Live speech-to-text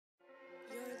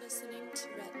What's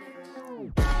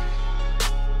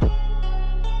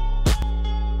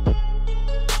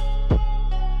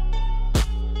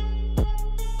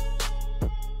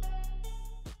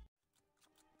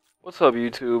up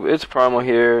YouTube, it's Primal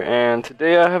here, and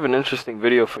today I have an interesting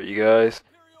video for you guys.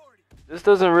 This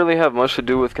doesn't really have much to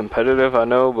do with competitive, I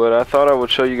know, but I thought I would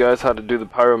show you guys how to do the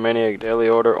Pyromaniac daily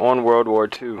order on World War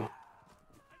II.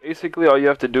 Basically all you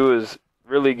have to do is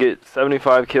really get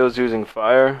 75 kills using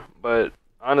fire, but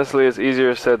honestly it's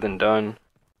easier said than done.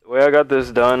 The way I got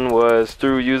this done was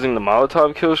through using the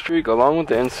Molotov kill streak along with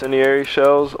the incendiary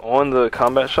shells on the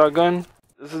combat shotgun.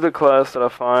 This is the class that I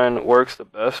find works the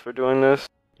best for doing this.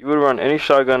 You would run any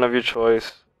shotgun of your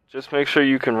choice. Just make sure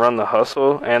you can run the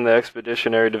Hustle and the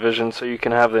Expeditionary Division so you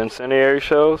can have the incendiary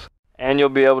shells, and you'll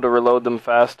be able to reload them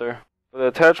faster. For the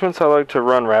attachments, I like to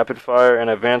run rapid fire and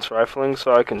advanced rifling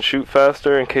so I can shoot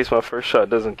faster in case my first shot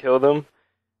doesn't kill them,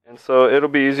 and so it'll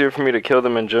be easier for me to kill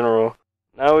them in general.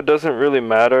 Now it doesn't really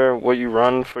matter what you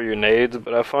run for your nades,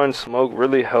 but I find smoke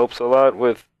really helps a lot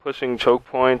with pushing choke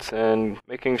points and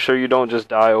making sure you don't just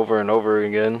die over and over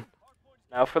again.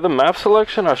 Now for the map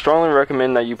selection, I strongly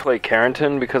recommend that you play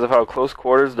Carrington because of how close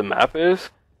quarters the map is.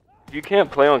 If you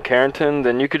can't play on Carrington,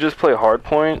 then you could just play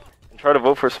Hardpoint and try to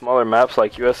vote for smaller maps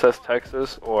like USS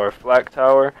Texas or Flak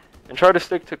Tower and try to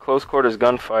stick to close quarters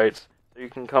gunfights so you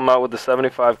can come out with the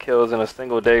 75 kills in a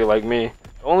single day like me.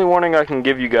 The only warning I can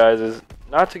give you guys is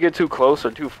not to get too close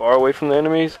or too far away from the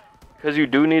enemies because you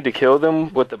do need to kill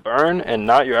them with the burn and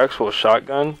not your actual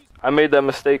shotgun. I made that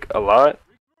mistake a lot.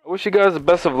 I wish you guys the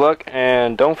best of luck,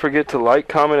 and don't forget to like,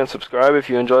 comment, and subscribe if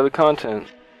you enjoy the content.